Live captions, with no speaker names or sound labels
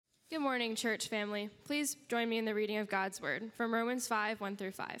Good morning, church family. Please join me in the reading of God's word from Romans 5, 1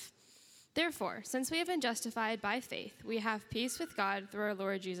 through 5. Therefore, since we have been justified by faith, we have peace with God through our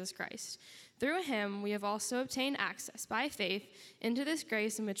Lord Jesus Christ. Through him, we have also obtained access by faith into this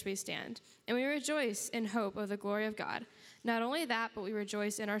grace in which we stand, and we rejoice in hope of the glory of God. Not only that, but we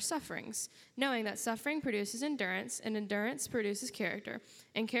rejoice in our sufferings, knowing that suffering produces endurance, and endurance produces character,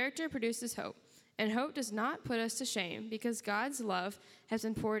 and character produces hope. And hope does not put us to shame, because God's love has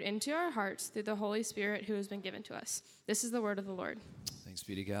been poured into our hearts through the Holy Spirit who has been given to us. This is the word of the Lord. Thanks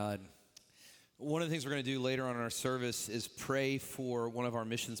be to God. One of the things we're going to do later on in our service is pray for one of our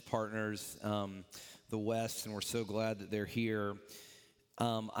missions partners, the West, and we're so glad that they're here.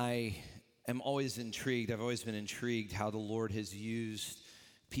 I am always intrigued. I've always been intrigued how the Lord has used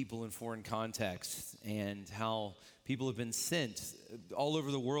people in foreign contexts and how people have been sent all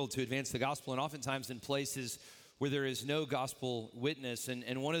over the world to advance the gospel, and oftentimes in places where there is no gospel witness.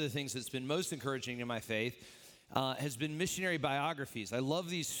 And one of the things that's been most encouraging in my faith has been missionary biographies. I love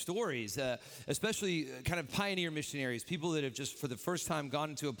these stories, especially kind of pioneer missionaries, people that have just for the first time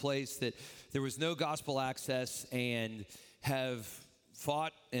gone into a place that there was no gospel access and have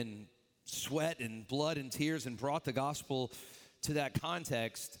fought and sweat and blood and tears and brought the gospel to that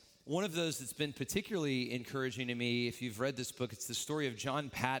context. One of those that's been particularly encouraging to me, if you've read this book, it's the story of John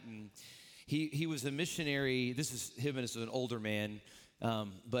Patton. He was a missionary. This is him as an older man,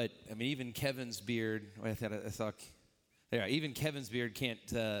 but I mean, even Kevin's beard. Even Kevin's beard can't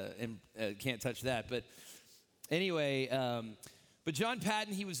touch that. But anyway, but John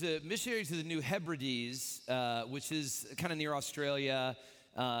Patton, he was a missionary to the New Hebrides, which is kind of near Australia.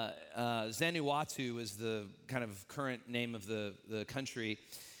 Vanuatu is the kind of current name of the country.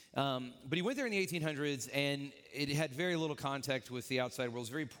 But he went there in the 1800s, and it had very little contact with the outside world. It was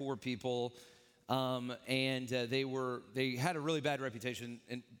very poor people, and they had a really bad reputation,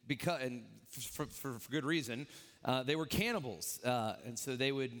 and for good reason. They were cannibals, and so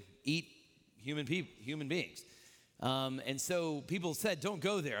they would eat human beings. And so people said, "Don't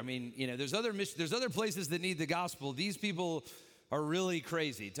go there." I mean, there's other places that need the gospel. These people are really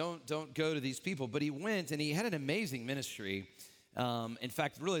crazy. Don't go to these people. But he went, and he had an amazing ministry. In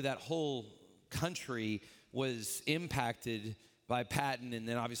fact, really that whole country was impacted by Patton, and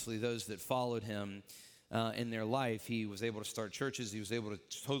then obviously those that followed him in their life. He was able to start churches. He was able to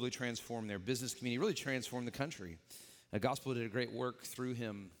totally transform their business community, really transform the country. The gospel did a great work through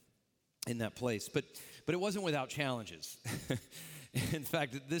him in that place. But it wasn't without challenges. In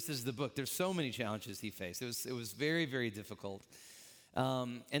fact, this is the book. There's so many challenges he faced. It was very, very difficult.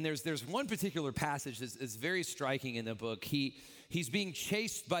 And there's one particular passage that's very striking in the book. He's being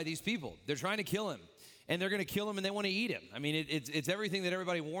chased by these people. They're trying to kill him, and they're going to kill him, and they want to eat him. I mean, it's everything that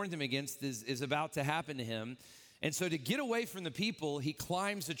everybody warned him against is about to happen to him. And so to get away from the people, he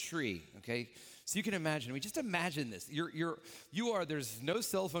climbs a tree, okay? So you can imagine, just imagine this. There's no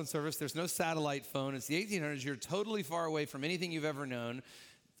cell phone service, there's no satellite phone. It's the 1800s, you're totally far away from anything you've ever known.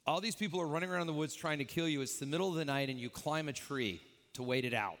 All these people are running around the woods trying to kill you. It's the middle of the night, and you climb a tree to wait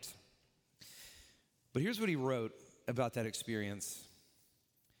it out. But here's what he wrote about that experience.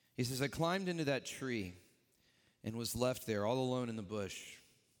 He says, "I climbed into that tree and was left there all alone in the bush."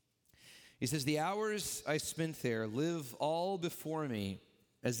 He says, "The hours I spent there live all before me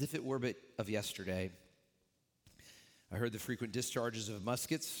as if it were but of yesterday. I heard the frequent discharges of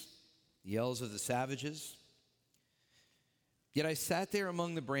muskets, the yells of the savages. Yet I sat there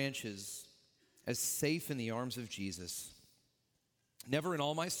among the branches as safe in the arms of Jesus. Never in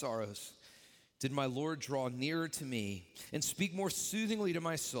all my sorrows did my Lord draw nearer to me and speak more soothingly to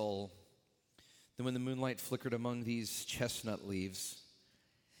my soul than when the moonlight flickered among these chestnut leaves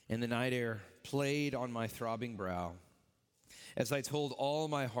and the night air played on my throbbing brow as I told all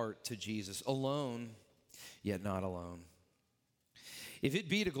my heart to Jesus, alone, yet not alone. If it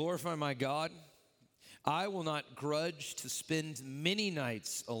be to glorify my God, I will not grudge to spend many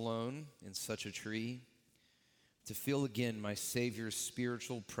nights alone in such a tree, to feel again my Savior's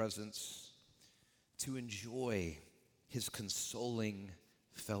spiritual presence, to enjoy his consoling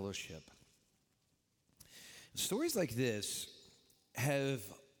fellowship." Stories like this have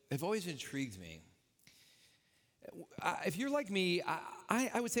always intrigued me. If you're like me,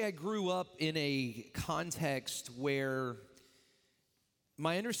 I would say I grew up in a context where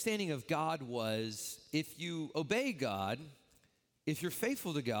my understanding of God was if you obey God, if you're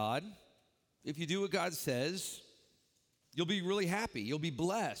faithful to God, if you do what God says, you'll be really happy. You'll be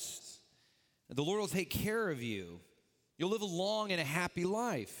blessed. The Lord will take care of you. You'll live a long and a happy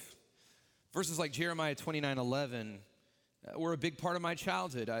life. Verses like Jeremiah 29:11 were a big part of my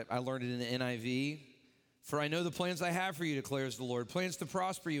childhood. I learned it in the NIV. For I know the plans I have for you, declares the Lord, plans to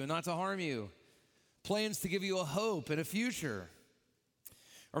prosper you and not to harm you, plans to give you a hope and a future.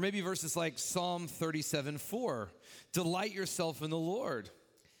 Or maybe verses like Psalm 37:4, delight yourself in the Lord,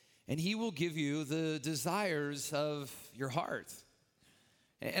 and he will give you the desires of your heart.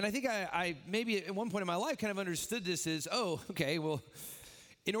 And I think I maybe at one point in my life kind of understood this as, okay, well,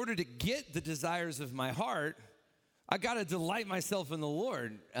 in order to get the desires of my heart, I got to delight myself in the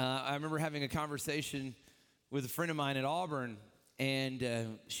Lord. I remember having a conversation with a friend of mine at Auburn,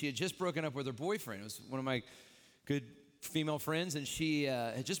 and she had just broken up with her boyfriend. It was one of my good female friends, and she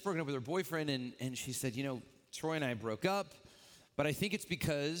had just broken up with her boyfriend, and she said, Troy and I broke up, but I think it's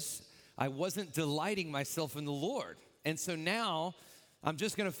because I wasn't delighting myself in the Lord. And so now I'm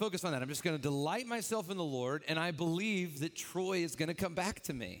just going to focus on that. I'm just going to delight myself in the Lord, and I believe that Troy is going to come back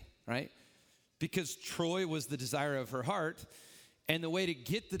to me, right? Because Troy was the desire of her heart, and the way to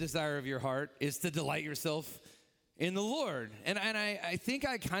get the desire of your heart is to delight yourself in the Lord. And I think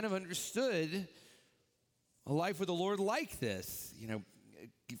I kind of understood a life with the Lord like this.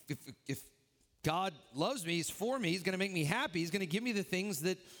 If God loves me, he's for me, he's going to make me happy, he's going to give me the things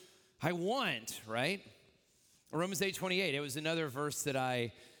that I want, right? Romans 8:28, it was another verse that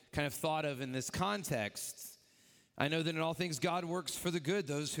I kind of thought of in this context. I know that in all things God works for the good,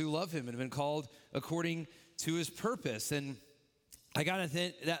 those who love him and have been called according to his purpose. And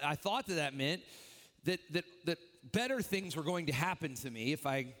I thought that meant that better things were going to happen to me if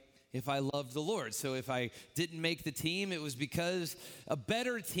I loved the Lord. So if I didn't make the team, it was because a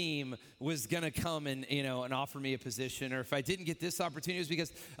better team was going to come and offer me a position. Or if I didn't get this opportunity, it was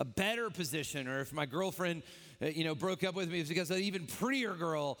because a better position. Or if my girlfriend, broke up with me, it was because an even prettier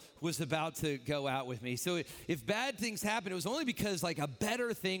girl was about to go out with me. So if bad things happened, it was only because like a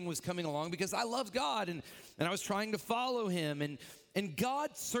better thing was coming along, because I loved God and I was trying to follow him. And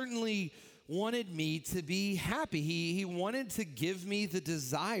God certainly wanted me to be happy. He wanted to give me the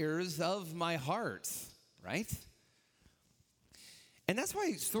desires of my heart, right? And that's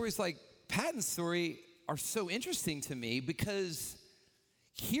why stories like Patton's story are so interesting to me, because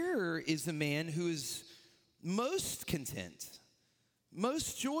here is a man who is most content,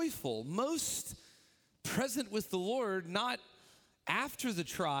 most joyful, most present with the Lord, not after the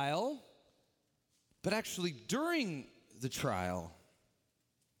trial, but actually during the trial.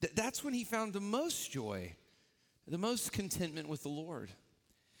 That's when he found the most joy, the most contentment with the Lord.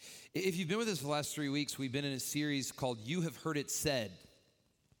 If you've been with us the last 3 weeks, we've been in a series called You Have Heard It Said.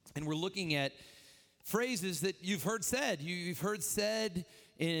 And we're looking at phrases that you've heard said. You've heard said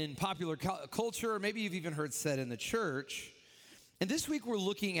in popular culture, or maybe you've even heard said in the church. And this week we're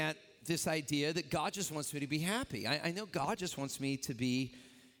looking at this idea that God just wants me to be happy. I know God just wants me to be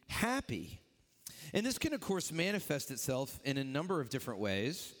happy. And this can, of course, manifest itself in a number of different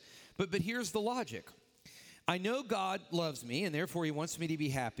ways. But here's the logic. I know God loves me, and therefore he wants me to be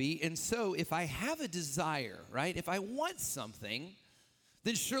happy. And so if I have a desire, right, if I want something,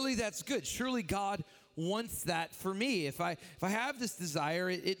 then surely that's good. Surely God wants that for me. If I have this desire,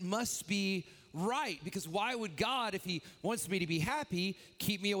 it must be right. Because why would God, if he wants me to be happy,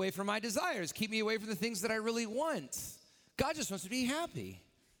 keep me away from my desires, keep me away from the things that I really want? God just wants to be happy.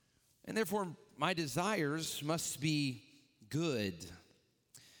 And therefore, my desires must be good.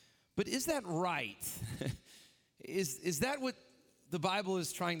 But is that right? Is that what the Bible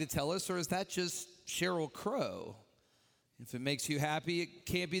is trying to tell us, or is that just Sheryl Crow? If it makes you happy, it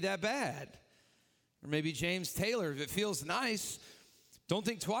can't be that bad. Or maybe James Taylor, if it feels nice, don't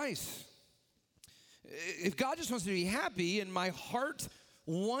think twice. If God just wants me to be happy and my heart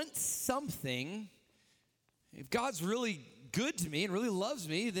wants something, if God's really good to me and really loves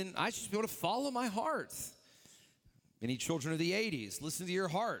me, then I should be able to follow my heart. Any children of the 80s, listen to your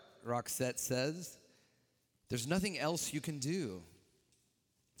heart, Roxette says. There's nothing else you can do.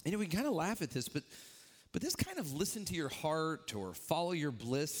 And we kind of laugh at this, but this kind of listen to your heart or follow your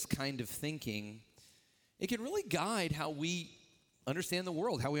bliss kind of thinking, it can really guide how we understand the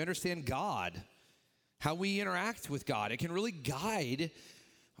world, how we understand God, how we interact with God. It can really guide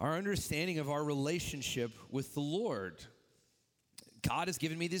our understanding of our relationship with the Lord. God has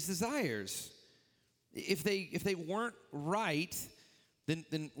given me these desires. If they weren't right,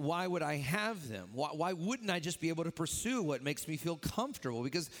 then why would I have them? Why wouldn't I just be able to pursue what makes me feel comfortable?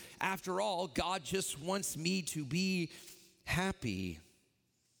 Because after all, God just wants me to be happy.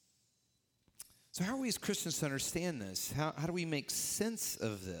 So how are we as Christians to understand this? How do we make sense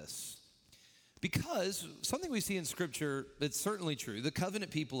of this? Because something we see in Scripture that's certainly true, the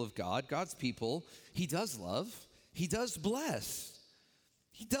covenant people of God, God's people, he does love, he does bless.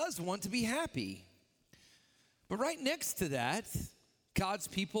 He does want to be happy. But right next to that, God's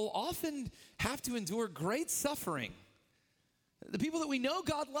people often have to endure great suffering. The people that we know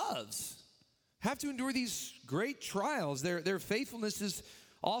God loves have to endure these great trials. Their faithfulness is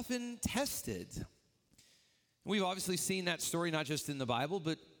often tested. We've obviously seen that story not just in the Bible,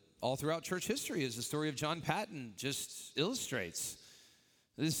 but all throughout church history, as the story of John Patton just illustrates.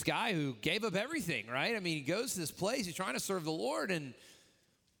 This guy who gave up everything, right? I mean, he goes to this place, he's trying to serve the Lord, and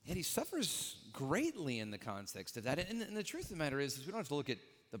yet he suffers greatly in the context of that. And the truth of the matter is we don't have to look at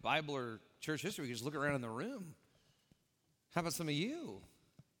the Bible or church history. We can just look around in the room. How about some of you?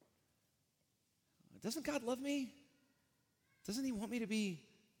 Doesn't God love me? Doesn't he want me to be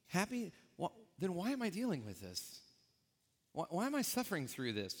happy? Then why am I dealing with this? Why am I suffering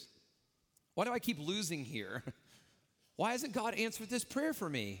through this? Why do I keep losing here? Why hasn't God answered this prayer for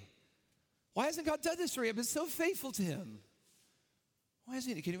me? Why hasn't God done this for me? I've been so faithful to him. Why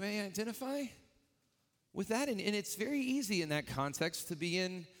isn't he? Can you identify with that? And it's very easy in that context to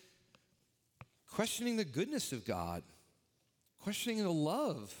begin questioning the goodness of God, questioning the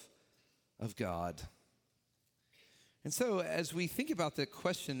love of God. And so as we think about the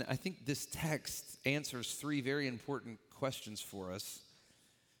question, I think this text answers three very important questions for us.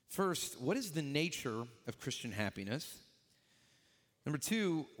 First, what is the nature of Christian happiness? Number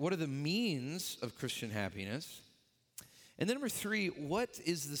two, what are the means of Christian happiness? And then number three, what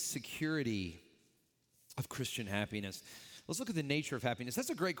is the security of Christian happiness? Let's look at the nature of happiness. That's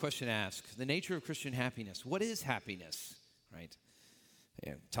a great question to ask. The nature of Christian happiness. What is happiness, right?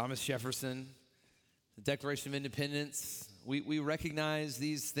 Yeah, Thomas Jefferson, the Declaration of Independence, we recognize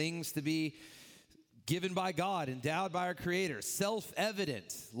these things to be given by God, endowed by our Creator,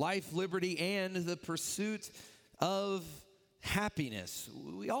 self-evident, life, liberty, and the pursuit of happiness.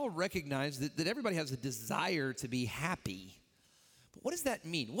 We all recognize that everybody has a desire to be happy. But what does that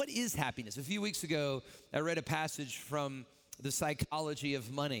mean? What is happiness? A few weeks ago, I read a passage from The Psychology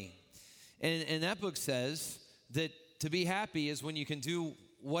of Money. And that book says that to be happy is when you can do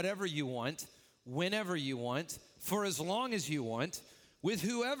whatever you want, whenever you want, for as long as you want, with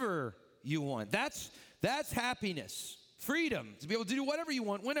whoever you want. That's happiness. Freedom to be able to do whatever you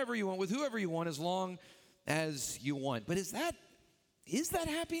want, whenever you want, with whoever you want, as long as you want. But is that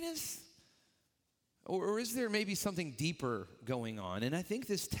happiness? Or is there maybe something deeper going on? And I think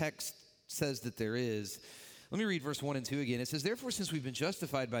this text says that there is. Let me read verse 1 and 2 again. It says, "Therefore, since we've been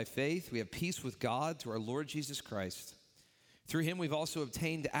justified by faith, we have peace with God through our Lord Jesus Christ. Through him we've also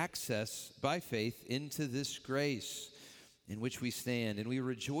obtained access by faith into this grace in which we stand, and we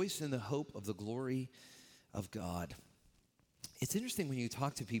rejoice in the hope of the glory of God." It's interesting when you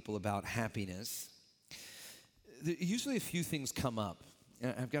talk to people about happiness, usually a few things come up.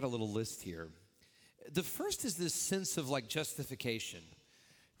 I've got a little list here. The first is this sense of like justification,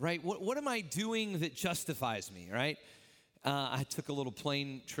 right? What am I doing that justifies me, right? I took a little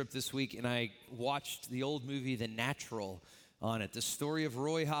plane trip this week and I watched the old movie The Natural on it, the story of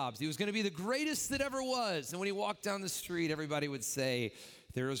Roy Hobbs. He was going to be the greatest that ever was. And when he walked down the street, everybody would say,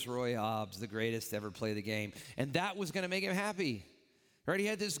 "There's Roy Hobbs, the greatest to ever play the game." And that was going to make him happy. Right? He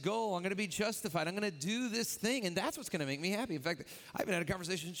had this goal. I'm going to be justified. I'm going to do this thing, and that's what's going to make me happy. In fact, I even had a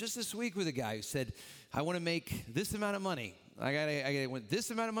conversation just this week with a guy who said, "I want to make this amount of money. I want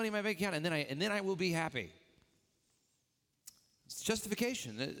this amount of money in my bank account, and then I will be happy." It's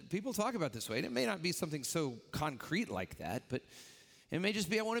justification. People talk about it this way. And it may not be something so concrete like that, but it may just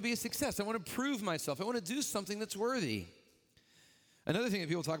be, I want to be a success. I want to prove myself. I want to do something that's worthy. Another thing that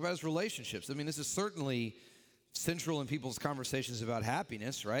people talk about is relationships. I mean, this is certainly central in people's conversations about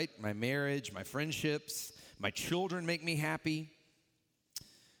happiness, right? My marriage, my friendships, my children make me happy.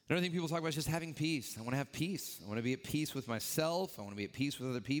 Another thing people talk about is just having peace. I want to have peace. I want to be at peace with myself. I want to be at peace with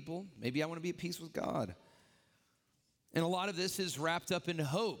other people. Maybe I want to be at peace with God. And a lot of this is wrapped up in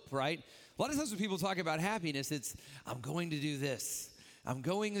hope, right? A lot of times when people talk about happiness, it's, I'm going to do this. I'm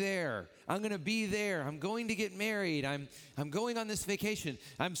going there. I'm going to be there. I'm going to get married. I'm going on this vacation.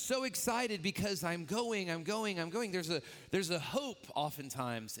 I'm so excited because I'm going. There's a hope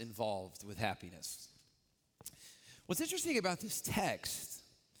oftentimes involved with happiness. What's interesting about this text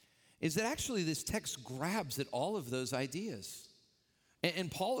is that actually this text grabs at all of those ideas. And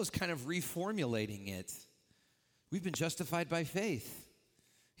Paul is kind of reformulating it. We've been justified by faith.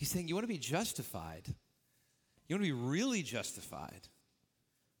 He's saying, you want to be justified? You want to be really justified?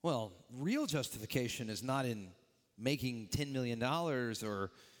 Well, real justification is not in making $10 million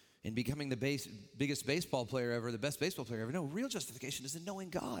or in becoming the biggest baseball player ever, the best baseball player ever. No, real justification is in knowing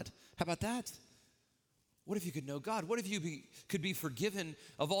God. How about that? What if you could know God? What if you could be forgiven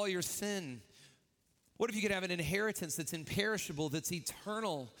of all your sin? What if you could have an inheritance that's imperishable, that's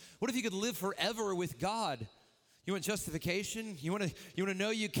eternal? What if you could live forever with God? You want justification? You want to know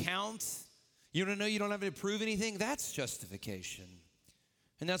you count? You want to know you don't have to prove anything? That's justification.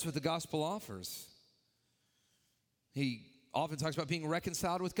 And that's what the gospel offers. He often talks about being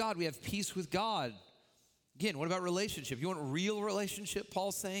reconciled with God. We have peace with God. Again, what about relationship? You want a real relationship,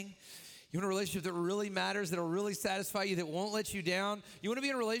 Paul's saying? You want a relationship that really matters, that'll really satisfy you, that won't let you down? You want to be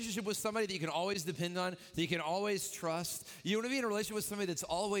in a relationship with somebody that you can always depend on, that you can always trust? You want to be in a relationship with somebody that's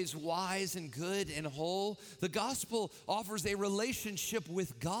always wise and good and whole? The gospel offers a relationship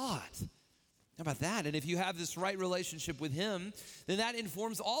with God. How about that? And if you have this right relationship with him, then that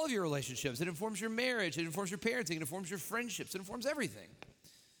informs all of your relationships. It informs your marriage, it informs your parenting, it informs your friendships, it informs everything.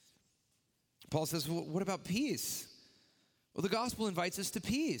 Paul says, well, what about peace? Well, the gospel invites us to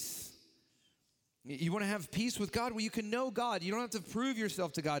peace. You want to have peace with God? Well, you can know God. You don't have to prove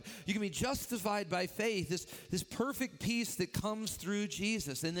yourself to God. You can be justified by faith, this perfect peace that comes through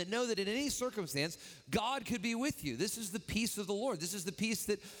Jesus, and that know that in any circumstance, God could be with you. This is the peace of the Lord. This is the peace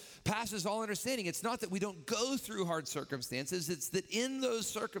that passes all understanding. It's not that we don't go through hard circumstances. It's that in those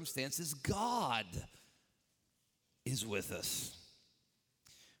circumstances, God is with us.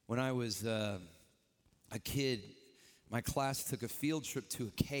 When I was a kid, my class took a field trip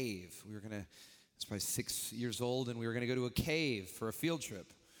to a cave. I was probably 6 years old, and we were going to go to a cave for a field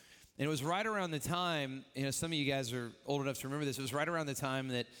trip. And it was right around the time, some of you guys are old enough to remember this, it was right around the time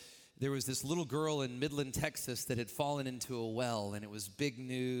that there was this little girl in Midland, Texas that had fallen into a well, and it was big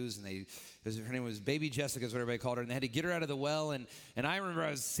news, and her name was Baby Jessica is what everybody called her, and they had to get her out of the well, and I remember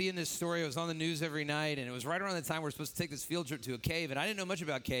I was seeing this story, it was on the news every night, and it was right around the time we were supposed to take this field trip to a cave, and I didn't know much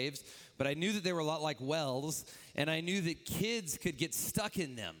about caves, but I knew that they were a lot like wells, and I knew that kids could get stuck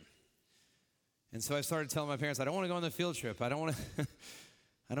in them. And so I started telling my parents, I don't want to go on the field trip. I don't want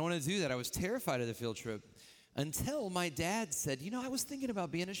to do that. I was terrified of the field trip until my dad said, I was thinking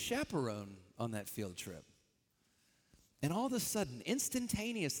about being a chaperone on that field trip. And all of a sudden,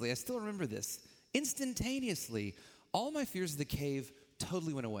 instantaneously, I still remember this, instantaneously, all my fears of the cave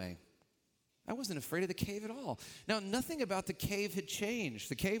totally went away. I wasn't afraid of the cave at all. Now, nothing about the cave had changed.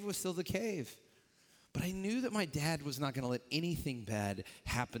 The cave was still the cave. But I knew that my dad was not going to let anything bad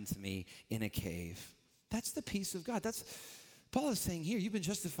happen to me in a cave. That's the peace of God. Paul is saying here, you've been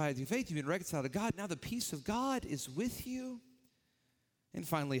justified through faith, you've been reconciled to God. Now the peace of God is with you. And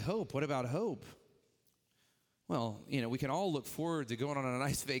finally, hope. What about hope? Well, we can all look forward to going on a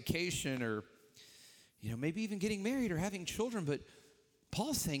nice vacation or, maybe even getting married or having children. But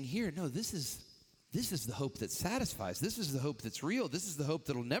Paul's saying here, no, this is the hope that satisfies. This is the hope that's real. This is the hope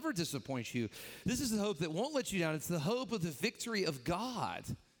that'll never disappoint you. This is the hope that won't let you down. It's the hope of the victory of God.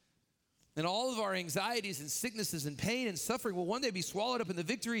 And all of our anxieties and sicknesses and pain and suffering will one day be swallowed up in the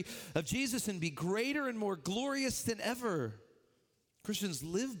victory of Jesus and be greater and more glorious than ever. Christians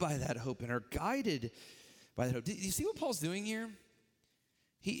live by that hope and are guided by that hope. Do you see what Paul's doing here?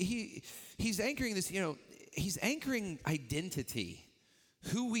 He's anchoring this, he's anchoring identity,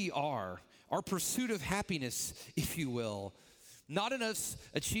 who we are, our pursuit of happiness, if you will. Not in us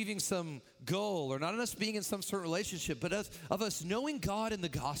achieving some goal or not in us being in some certain relationship, but of us knowing God in the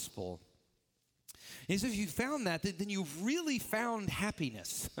gospel. And so if you found that, then you've really found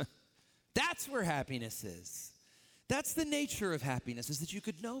happiness. That's where happiness is. That's the nature of happiness, is that you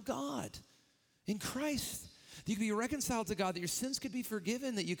could know God in Christ. That you could be reconciled to God, that your sins could be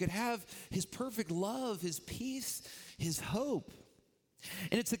forgiven, that you could have his perfect love, his peace, his hope.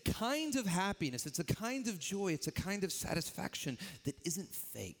 And it's a kind of happiness, it's a kind of joy, it's a kind of satisfaction that isn't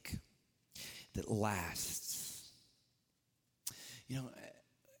fake, that lasts.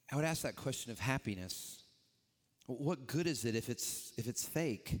 I would ask that question of happiness. What good is it if it's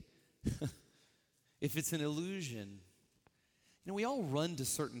fake? If it's an illusion? We all run to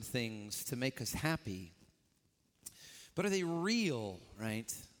certain things to make us happy. But are they real,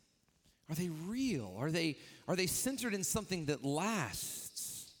 right? Are they real? Are they centered in something that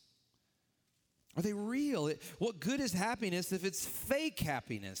lasts? Are they real? What good is happiness if it's fake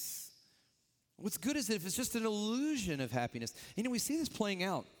happiness? What's good is it if it's just an illusion of happiness? We see this playing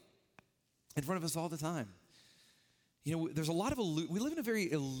out in front of us all the time. There's a lot of we live in a very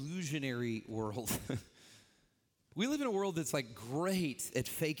illusionary world. We live in a world that's like great at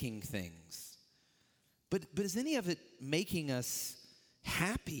faking things. But is any of it making us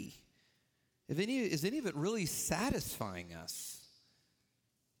happy? Is any of it really satisfying us?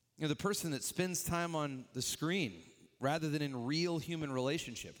 The person that spends time on the screen rather than in real human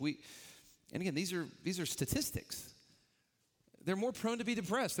relationship. And again, these are statistics. They're more prone to be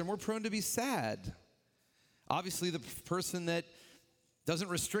depressed. They're more prone to be sad. Obviously, the person that doesn't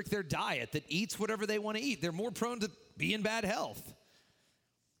restrict their diet, that eats whatever they want to eat, they're more prone to be in bad health.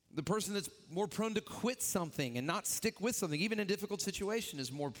 The person that's more prone to quit something and not stick with something, even in a difficult situation, is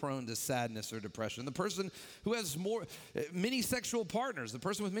more prone to sadness or depression. The person who has many sexual partners, the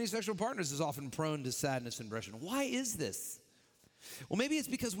person with many sexual partners is often prone to sadness and depression. Why is this? Well, maybe it's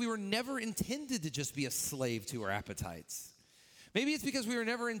because we were never intended to just be a slave to our appetites. Maybe it's because we were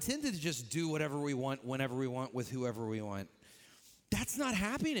never intended to just do whatever we want, whenever we want, with whoever we want. That's not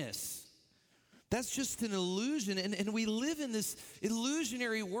happiness. That's just an illusion, and we live in this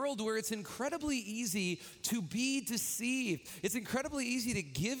illusionary world where it's incredibly easy to be deceived. It's incredibly easy to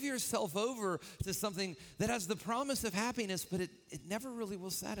give yourself over to something that has the promise of happiness, but it never really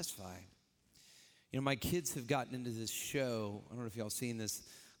will satisfy. You know, my kids have gotten into this show, I don't know if y'all seen this,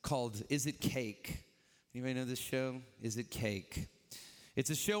 called Is It Cake? Anybody know this show? Is It Cake? It's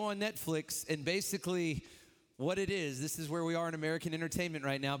a show on Netflix, and basically what it is, this is where we are in American entertainment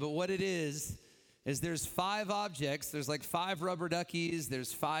right now, but what it is there's 5 objects. There's like 5 rubber duckies,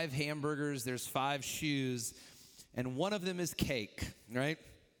 there's 5 hamburgers, there's 5 shoes, and one of them is cake, right?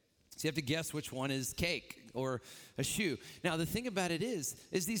 So you have to guess which one is cake or a shoe. Now, the thing about it is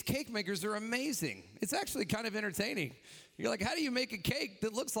these cake makers are amazing. It's actually kind of entertaining. You're like, how do you make a cake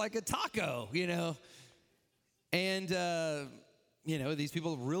that looks like a taco, you know? And, these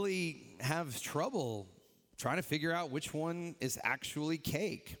people really have trouble trying to figure out which one is actually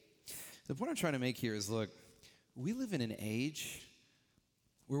cake. The point I'm trying to make here is, look, we live in an age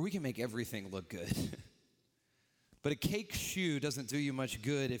where we can make everything look good. But a cake shoe doesn't do you much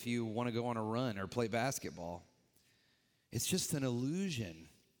good if you want to go on a run or play basketball. It's just an illusion.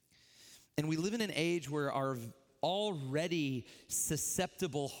 And we live in an age where our already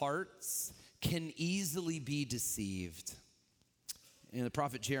susceptible hearts can easily be deceived. And the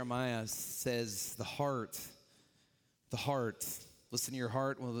prophet Jeremiah says, the heart, listen to your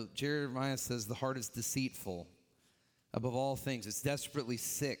heart. Well, Jeremiah says the heart is deceitful above all things. It's desperately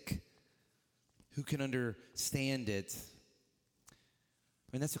sick. Who can understand it? I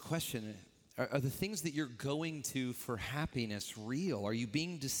mean, that's a question. Are the things that you're going to for happiness real? Are you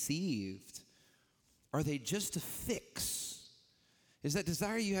being deceived? Are they just a fix? Is that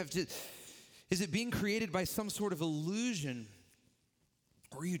desire you have is it being created by some sort of illusion?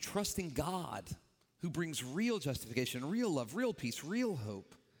 Or are you trusting God, who brings real justification, real love, real peace, real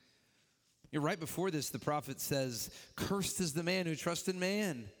hope? Right before this, the prophet says, cursed is the man who trusts in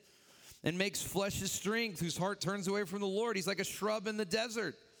man and makes flesh his strength, whose heart turns away from the Lord. He's like a shrub in the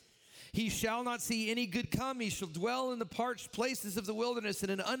desert. He shall not see any good come. He shall dwell in the parched places of the wilderness in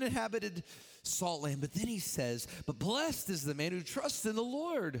an uninhabited salt land. But then he says, but blessed is the man who trusts in the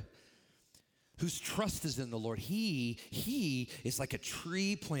Lord, whose trust is in the Lord. He is like a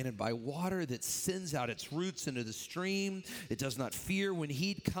tree planted by water that sends out its roots into the stream. It does not fear when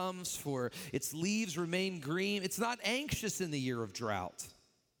heat comes, for its leaves remain green. It's not anxious in the year of drought,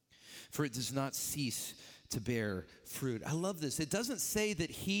 for it does not cease to bear fruit. I love this. It doesn't say that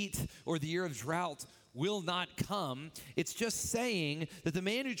heat or the year of drought will not come. It's just saying that the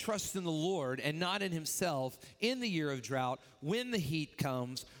man who trusts in the Lord and not in himself in the year of drought, when the heat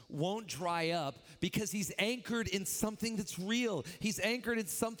comes, won't dry up because he's anchored in something that's real. He's anchored in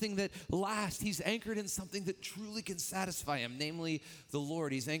something that lasts. He's anchored in something that truly can satisfy him, namely the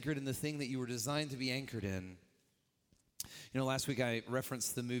Lord. He's anchored in the thing that you were designed to be anchored in. You know, last week I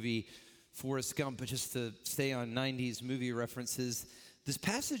referenced the movie Forrest Gump, but just to stay on 90s movie references, this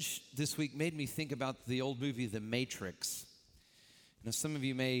passage this week made me think about the old movie, The Matrix. Now, some of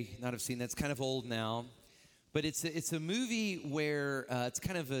you may not have seen that. It's kind of old now, but it's a movie where it's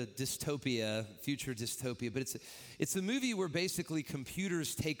kind of a dystopia, future dystopia, but it's a movie where basically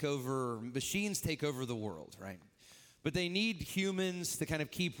computers take over, machines take over the world, right? But they need humans to kind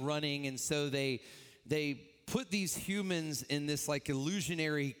of keep running, and so they put these humans in this like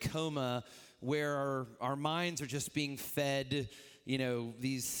illusionary coma where our minds are just being fed, you know,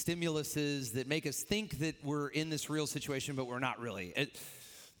 these stimuluses that make us think that we're in this real situation, but we're not really.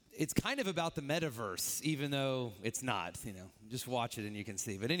 It's kind of about the metaverse, even though it's not, you know. Just watch it and you can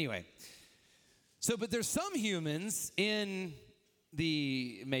see. But anyway, but there's some humans in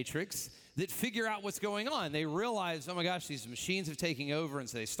the Matrix that figure out what's going on. They realize, oh my gosh, these machines have taken over, and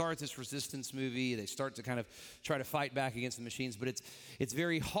so they start this resistance movie. They start to kind of try to fight back against the machines, but it's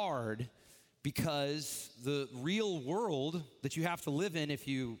very hard because the real world that you have to live in if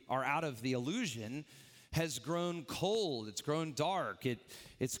you are out of the illusion has grown cold. It's grown dark.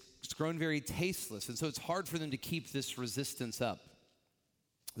 It's grown very tasteless, and so it's hard for them to keep this resistance up.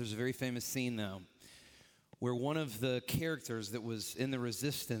 There's a very famous scene, though, where one of the characters that was in the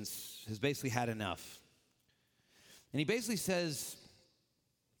resistance has basically had enough. And he basically says,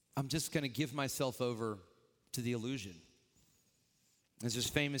 I'm just going to give myself over to the illusion. There's this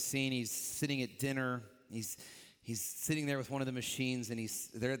famous scene. He's sitting at dinner. He's sitting there with one of the machines, and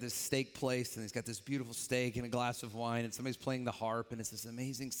they're at this steak place, and he's got this beautiful steak and a glass of wine, and somebody's playing the harp, and it's this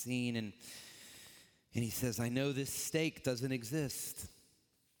amazing scene. And he says, I know this steak doesn't exist.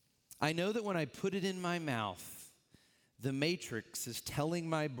 I know that when I put it in my mouth, the matrix is telling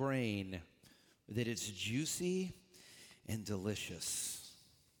my brain that it's juicy and delicious.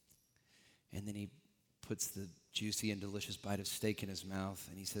 And then he puts the juicy and delicious bite of steak in his mouth,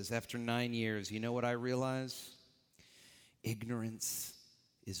 and he says, after 9 years, you know what I realize? Ignorance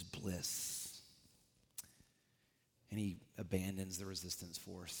is bliss. And he abandons the resistance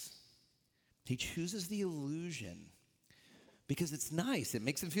force. He chooses the illusion because it's nice. It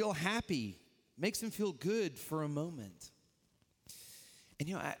makes him feel happy, makes him feel good for a moment.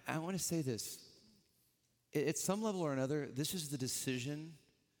 And I want to say this. At some level or another, this is the decision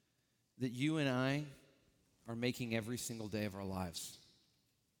that you and I are making every single day of our lives.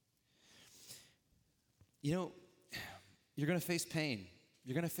 You're going to face pain.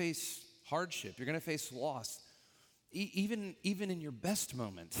 You're going to face hardship. You're going to face loss. Even in your best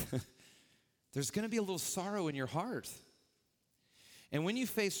moment, there's going to be a little sorrow in your heart. And when you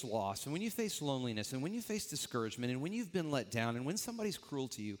face loss, and when you face loneliness, and when you face discouragement, and when you've been let down, and when somebody's cruel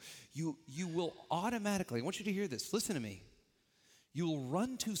to you, you will automatically, I want you to hear this, listen to me. You will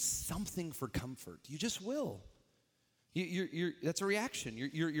run to something for comfort. You just will. That's a reaction.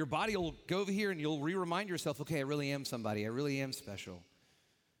 Your body will go over here and you'll remind yourself, okay, I really am somebody. I really am special.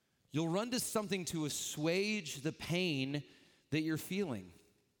 You'll run to something to assuage the pain that you're feeling.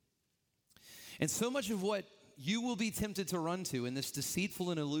 And so much of what you will be tempted to run to in this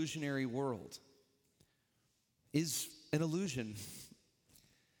deceitful and illusionary world is an illusion.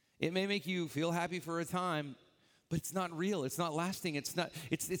 It may make you feel happy for a time, but it's not real. It's not lasting.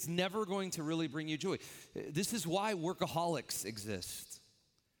 It's never going to really bring you joy. This is why workaholics exist.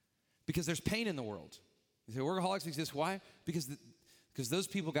 Because there's pain in the world. You say workaholics exist. Why? Because those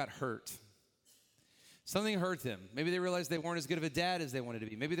people got hurt. Something hurt them. Maybe they realized they weren't as good of a dad as they wanted to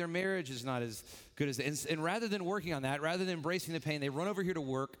be. Maybe their marriage is not as good as and rather than working on that, rather than embracing the pain, they run over here to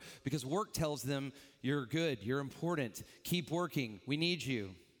work because work tells them, you're good, you're important, keep working, we need you.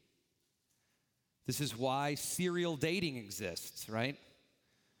 This is why serial dating exists, right?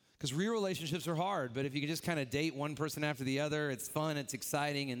 Because real relationships are hard, but if you can just kind of date one person after the other, it's fun, it's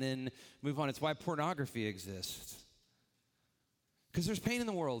exciting, and then move on. It's why pornography exists. Because there's pain in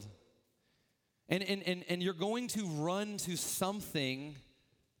the world. And you're going to run to something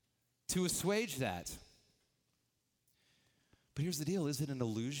to assuage that. But here's the deal. Is it an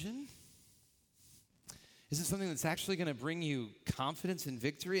illusion? Is it something that's actually going to bring you confidence and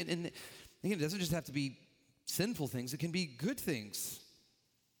victory? And again, it doesn't just have to be sinful things. It can be good things.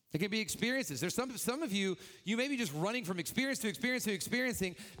 It can be experiences. There's some of you may be just running from experience to experience to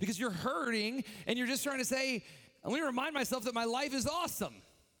experiencing because you're hurting and you're just trying to say, I'm going to remind myself that my life is awesome.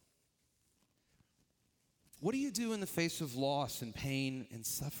 What do you do in the face of loss and pain and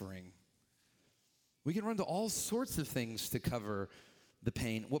suffering? We can run to all sorts of things to cover the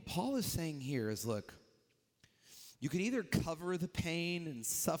pain. What Paul is saying here is, look, you can either cover the pain and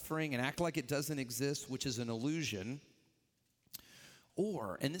suffering and act like it doesn't exist, which is an illusion,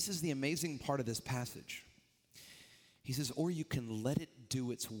 or, and this is the amazing part of this passage, he says, or you can let it do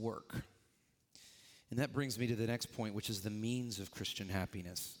its work. And that brings me to the next point, which is the means of Christian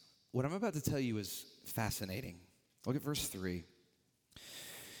happiness. What I'm about to tell you is fascinating. Look at verse 3.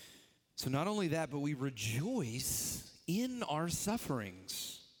 So not only that, but we rejoice in our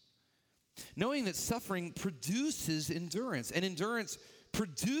sufferings, knowing that suffering produces endurance, and endurance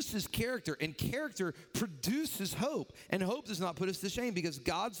produces character, and character produces hope. And hope does not put us to shame because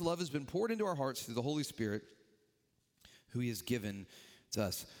God's love has been poured into our hearts through the Holy Spirit who he has given to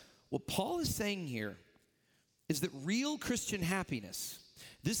us. What Paul is saying here is that real Christian happiness,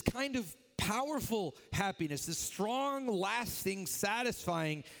 this kind of powerful happiness, this strong, lasting,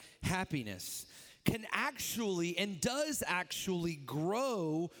 satisfying happiness can actually and does actually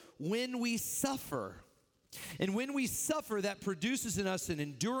grow when we suffer. And when we suffer, that produces in us an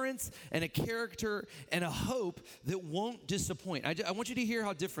endurance and a character and a hope that won't disappoint. I want you to hear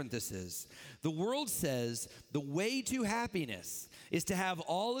how different this is. The world says the way to happiness is to have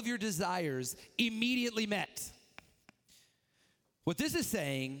all of your desires immediately met. What this is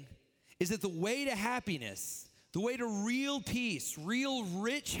saying is that the way to happiness, the way to real peace, real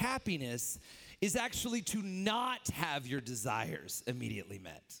rich happiness, is actually to not have your desires immediately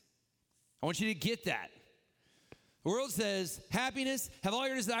met. I want you to get that. The world says, happiness, have all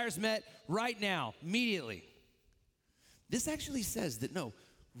your desires met right now, immediately. This actually says that no,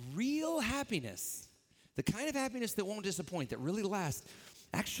 real happiness, The kind of happiness that won't disappoint, that really lasts,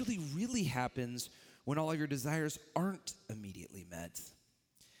 actually really happens when all your desires aren't immediately met.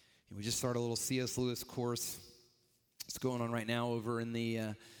 And we just started a little C.S. Lewis course. It's going on right now over in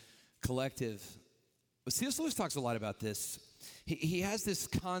the collective. But C.S. Lewis talks a lot about this. He has this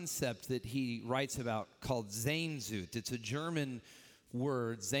concept that he writes about called Sehnsucht. It's a German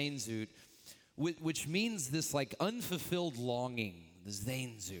word, Sehnsucht, which means this like unfulfilled longing, the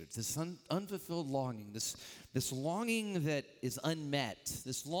Sehnsucht, this unfulfilled longing, this longing that is unmet,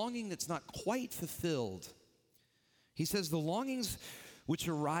 this longing that's not quite fulfilled. He says the longings which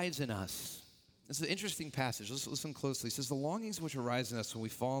arise in us. This is an interesting passage. Let's listen closely. He says the longings which arise in us when we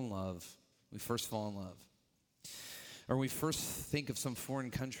fall in love, we first fall in love, or we first think of some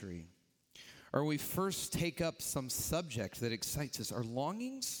foreign country, or we first take up some subject that excites us, are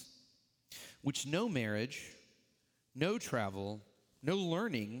longings which no marriage, no travel, no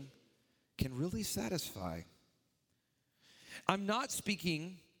learning can really satisfy. I'm not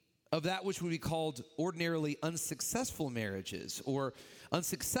speaking of that which would be called ordinarily unsuccessful marriages or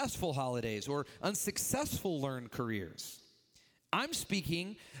unsuccessful holidays or unsuccessful learned careers. I'm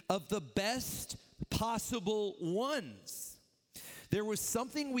speaking of the best possible ones. There was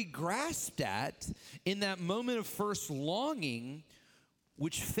something we grasped at in that moment of first longing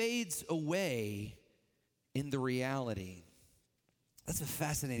which fades away in the reality. That's a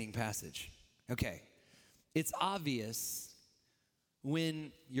fascinating passage. Okay, it's obvious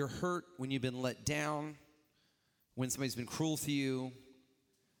when you're hurt, when you've been let down, when somebody's been cruel to you,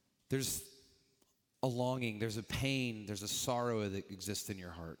 there's a longing, there's a pain, there's a sorrow that exists in your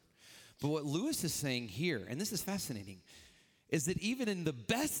heart. But what Lewis is saying here, and this is fascinating, is that even in the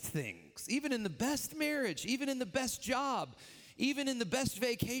best things, even in the best marriage, even in the best job, even in the best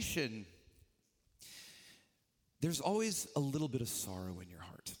vacation, there's always a little bit of sorrow in your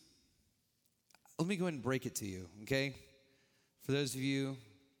heart. Let me go ahead and break it to you, okay? For those of you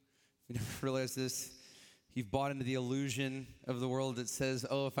who never realized this, you've bought into the illusion of the world that says,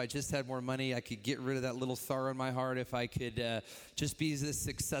 oh, if I just had more money, I could get rid of that little sorrow in my heart. If I could just be this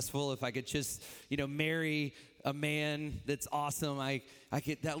successful, if I could just, marry a man that's awesome, I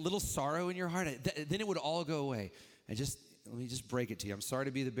could, that little sorrow in your heart, then it would all go away. Let me just break it to you. I'm sorry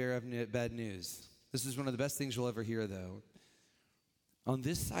to be the bearer of bad news. This is one of the best things you'll ever hear, though. On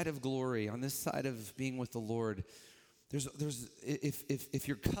this side of glory, on this side of being with the Lord, there's if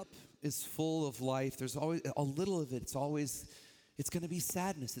your cup is full of life, there's always a little of it. It's going to be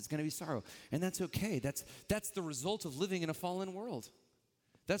sadness. It's going to be sorrow, and that's okay. That's the result of living in a fallen world.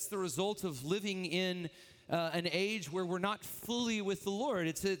 That's the result of living in an age where we're not fully with the Lord.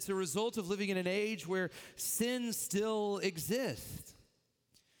 It's a result of living in an age where sin still exists.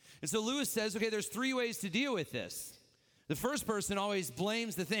 And so Lewis says, okay, there's three ways to deal with this. The first person always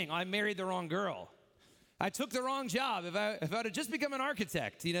blames the thing. I married the wrong girl. I took the wrong job. If I had just become an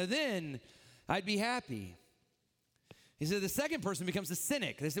architect, then I'd be happy. He said the second person becomes a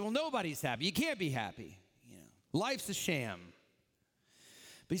cynic. They say, well, nobody's happy. You can't be happy. Life's a sham.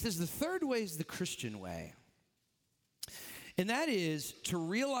 But he says the third way is the Christian way. And that is to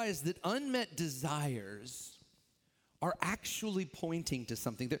realize that unmet desires are actually pointing to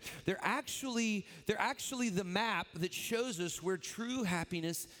something. They're actually the map that shows us where true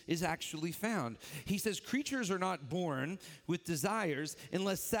happiness is actually found. He says creatures are not born with desires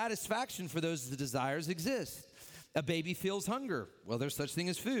unless satisfaction for those desires exists. A baby feels hunger. Well, there's such thing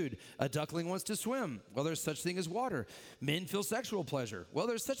as food. A duckling wants to swim. Well, there's such thing as water. Men feel sexual pleasure. Well,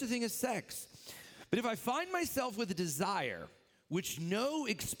 there's such a thing as sex. But if I find myself with a desire which no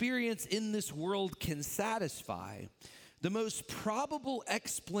experience in this world can satisfy, the most probable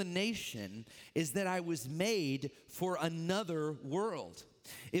explanation is that I was made for another world.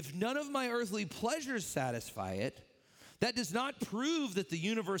 If none of my earthly pleasures satisfy it, that does not prove that the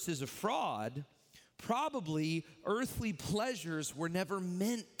universe is a fraud. Probably earthly pleasures were never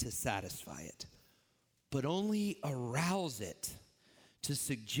meant to satisfy it, but only arouse it to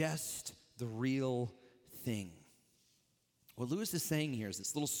suggest the real thing. What Lewis is saying here is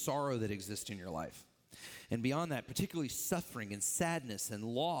this little sorrow that exists in your life. And beyond that, particularly suffering and sadness and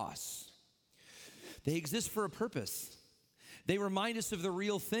loss, they exist for a purpose. They remind us of the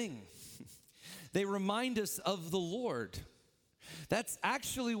real thing. They remind us of the Lord. That's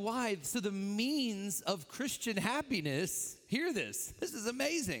actually why, so the means of Christian happiness, hear this is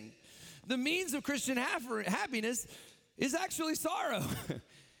amazing. The means of Christian happiness is actually sorrow.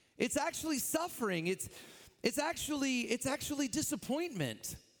 It's actually suffering. It's actually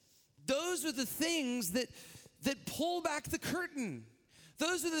disappointment. Those are the things that pull back the curtain.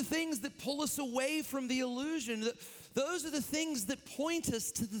 Those are the things that pull us away from the illusion. Those are the things that point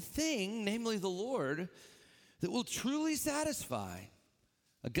us to the thing, namely the Lord, that will truly satisfy.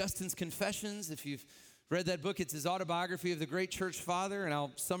 Augustine's Confessions, if you've read that book, it's his autobiography of the great church father, and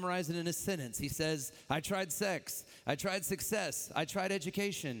I'll summarize it in a sentence. He says, I tried sex, I tried success, I tried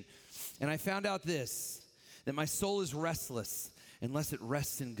education, and I found out this, that my soul is restless unless it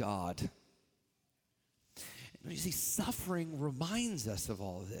rests in God. And you see, suffering reminds us of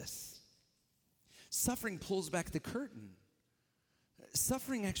all of this. Suffering pulls back the curtain.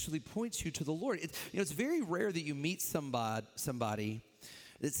 Suffering actually points you to the Lord. It's very rare that you meet somebody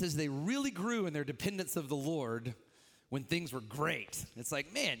that says they really grew in their dependence of the Lord when things were great. It's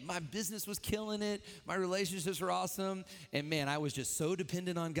like, man, my business was killing it, my relationships were awesome, and man, I was just so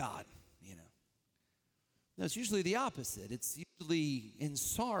dependent on God, No, it's usually the opposite. It's usually in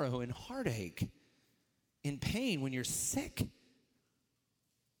sorrow and heartache, in pain, when you're sick.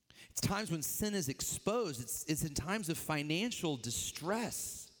 It's times when sin is exposed. It's in times of financial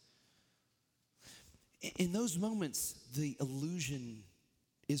distress. In those moments, the illusion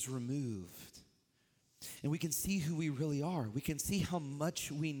is removed. And we can see who we really are. We can see how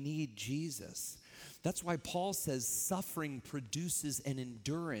much we need Jesus. That's why Paul says suffering produces an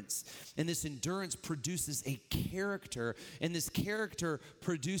endurance. And this endurance produces a character. And this character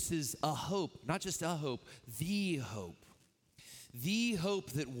produces a hope. Not just a hope, the hope. The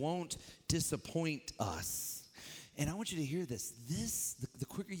hope that won't disappoint us. And I want you to hear this. The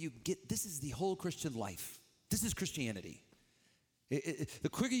quicker you get, this is the whole Christian life. This is Christianity. The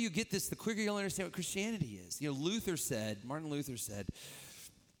quicker you get this, the quicker you'll understand what Christianity is. Martin Luther said,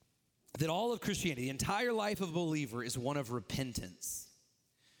 that all of Christianity, the entire life of a believer is one of repentance.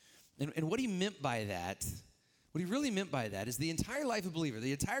 And what he meant by that, what he really meant by that is the entire life of a believer,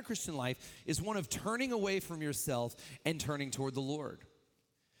 the entire Christian life is one of turning away from yourself and turning toward the Lord.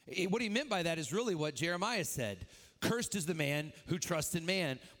 What he meant by that is really what Jeremiah said. Cursed is the man who trusts in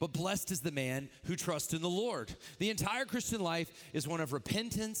man, but blessed is the man who trusts in the Lord. The entire Christian life is one of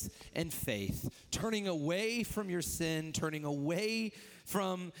repentance and faith, turning away from your sin, turning away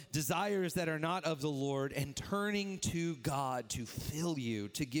from desires that are not of the Lord, and turning to God to fill you,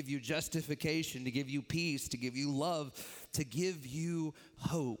 to give you justification, to give you peace, to give you love, to give you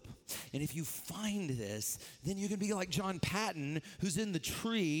hope. And if you find this, then you can be like John Patton, who's in the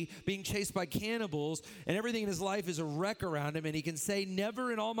tree being chased by cannibals, and everything in his life is a wreck around him, and he can say,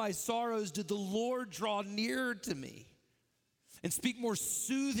 never in all my sorrows did the Lord draw near to me and speak more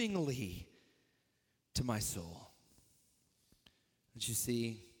soothingly to my soul. But you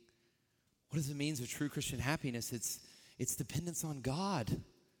see, what is the means of true Christian happiness? It's dependence on God.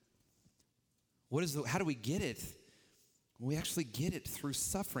 How do we get it? We actually get it through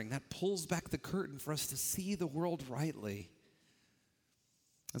suffering. That pulls back the curtain for us to see the world rightly.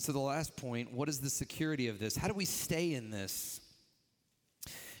 And so the last point, what is the security of this? How do we stay in this?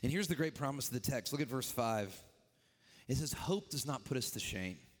 And here's the great promise of the text. Look at verse 5. It says, hope does not put us to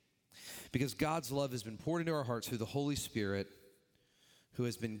shame, because God's love has been poured into our hearts through the Holy Spirit who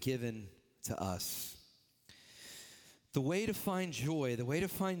has been given to us. The way to find joy, the way to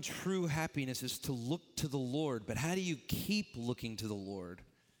find true happiness is to look to the Lord. But how do you keep looking to the Lord?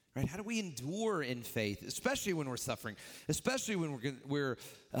 Right? How do we endure in faith, especially when we're suffering, especially when we're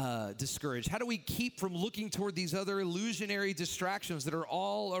discouraged? How do we keep from looking toward these other illusionary distractions that are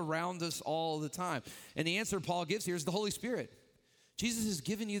all around us all the time? And the answer Paul gives here is the Holy Spirit. Jesus has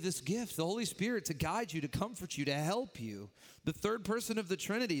given you this gift, the Holy Spirit, to guide you, to comfort you, to help you. The third person of the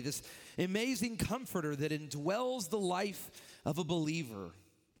Trinity, this amazing comforter that indwells the life of a believer.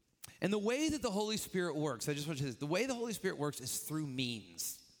 And the way that the Holy Spirit works, I just want you to know, the way the Holy Spirit works is through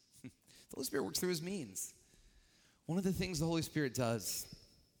means. The Holy Spirit works through his means. One of the things the Holy Spirit does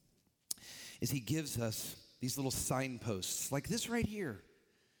is he gives us these little signposts, like this right here.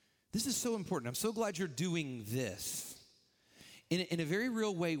 This is so important. I'm so glad you're doing this. In a very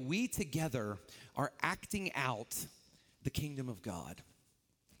real way, we together are acting out the kingdom of God.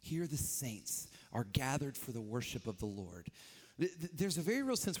 Here the saints are gathered for the worship of the Lord. There's a very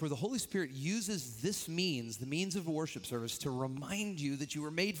real sense where the Holy Spirit uses this means, the means of a worship service, to remind you that you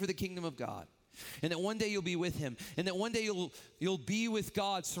were made for the kingdom of God. And that one day you'll be with him. And that one day you'll be with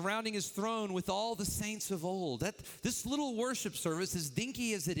God, surrounding his throne with all the saints of old. This little worship service, as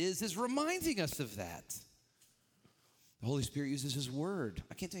dinky as it is reminding us of that. The Holy Spirit uses his word.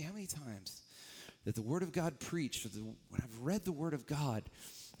 I can't tell you how many times that the word of God preached, when I've read the word of God,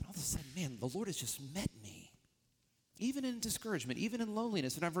 and all of a sudden, man, the Lord has just met me. Even in discouragement, even in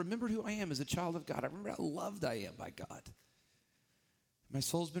loneliness. And I've remembered who I am as a child of God. I remember how loved I am by God. My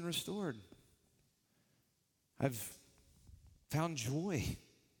soul's been restored. I've found joy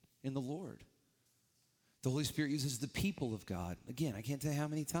in the Lord. The Holy Spirit uses the people of God. Again, I can't tell you how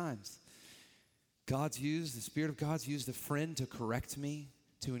many times. The Spirit of God's used a friend to correct me,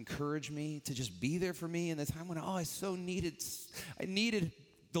 to encourage me, to just be there for me in the time when I needed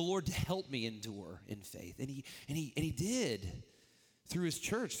the Lord to help me endure in faith. And he did through his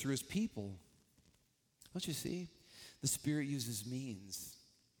church, through his people. Don't you see? The Spirit uses means.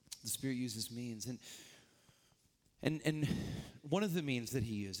 The Spirit uses means. And one of the means that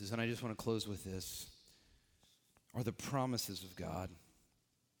he uses, and I just want to close with this, are the promises of God.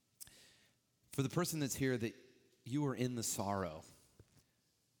 For the person that's here, that you are in the sorrow,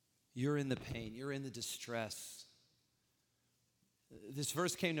 you're in the pain, you're in the distress. This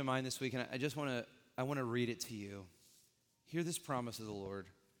verse came to mind this week, and I want to read it to you. Hear this promise of the Lord.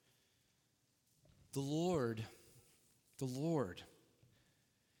 The Lord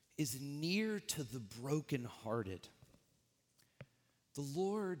is near to the brokenhearted. The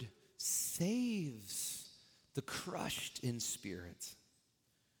Lord saves the crushed in spirit.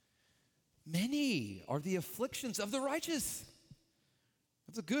 Many are the afflictions of the righteous,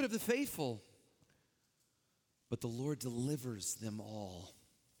 of the good, of the faithful, but the Lord delivers them all.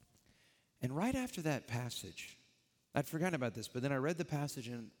 And right after that passage, I'd forgotten about this, but then I read the passage,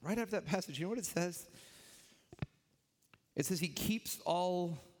 and right after that passage, you know what it says? It says he keeps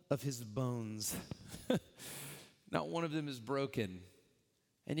all of his bones. Not one of them is broken.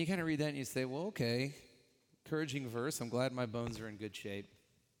 And you kind of read that and you say, well, okay, encouraging verse. I'm glad my bones are in good shape.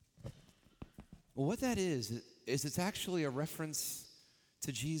 Well, what that is it's actually a reference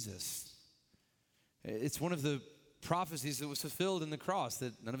to Jesus. It's one of the prophecies that was fulfilled in the cross,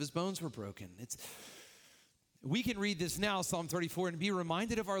 that none of his bones were broken. We can read this now, Psalm 34, and be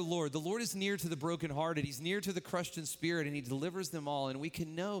reminded of our Lord. The Lord is near to the brokenhearted. He's near to the crushed in spirit, and he delivers them all. And we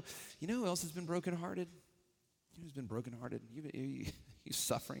can know, you know who else has been brokenhearted? You know who's been brokenhearted? He's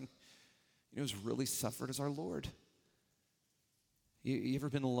suffering. You know who's really suffered is our Lord. You ever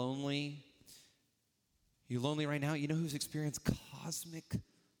been lonely? You lonely right now? You know who's experienced cosmic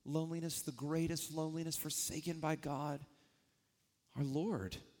loneliness, the greatest loneliness, forsaken by God? Our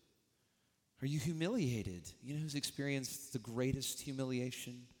Lord. Are you humiliated? You know who's experienced the greatest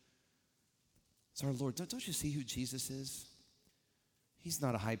humiliation? It's our Lord. Don't you see who Jesus is? He's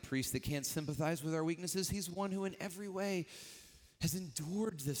not a high priest that can't sympathize with our weaknesses. He's one who in every way has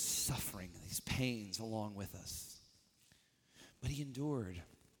endured this suffering, these pains along with us. But he endured.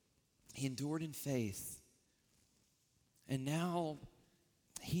 He endured in faith. And now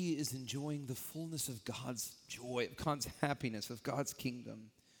he is enjoying the fullness of God's joy, of God's happiness, of God's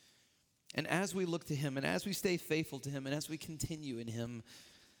kingdom. And as we look to him, and as we stay faithful to him, and as we continue in him,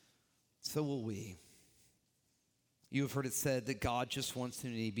 so will we. You have heard it said that God just wants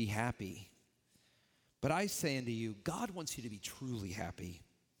you to be happy. But I say unto you, God wants you to be truly happy.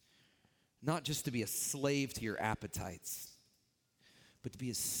 Not just to be a slave to your appetites, but to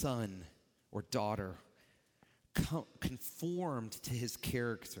be a son or daughter, conformed to his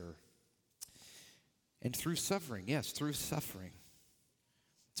character. And through suffering, yes, through suffering,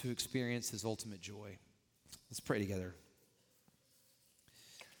 to experience his ultimate joy. Let's pray together.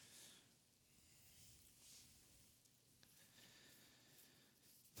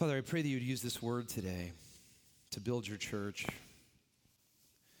 Father, I pray that you would use this word today to build your church,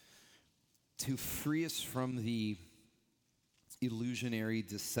 to free us from the illusionary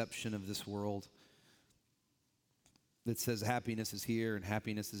deception of this world that says happiness is here and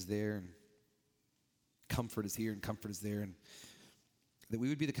happiness is there and comfort is here and comfort is there, and that we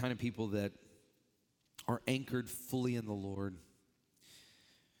would be the kind of people that are anchored fully in the Lord,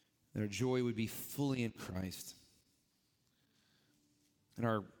 that our joy would be fully in Christ, and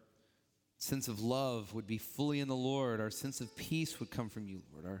our sense of love would be fully in the Lord, our sense of peace would come from you,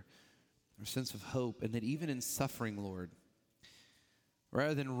 Lord, our sense of hope, and that even in suffering, Lord,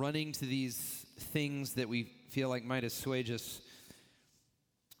 rather than running to these things that we feel like might assuage us,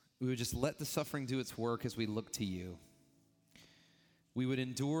 we would just let the suffering do its work as we look to you. We would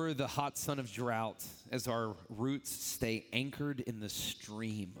endure the hot sun of drought as our roots stay anchored in the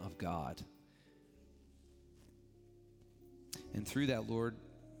stream of God. And through that, Lord,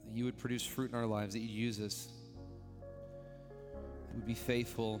 you would produce fruit in our lives, that you'd use us. That we'd be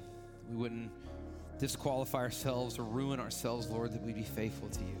faithful. We wouldn't disqualify ourselves or ruin ourselves, Lord, that we'd be faithful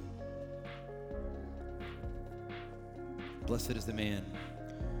to you. Blessed is the man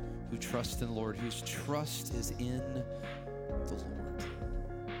who trusts in the Lord, whose trust is in the Lord.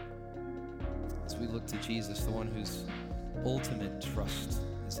 As we look to Jesus, the one whose ultimate trust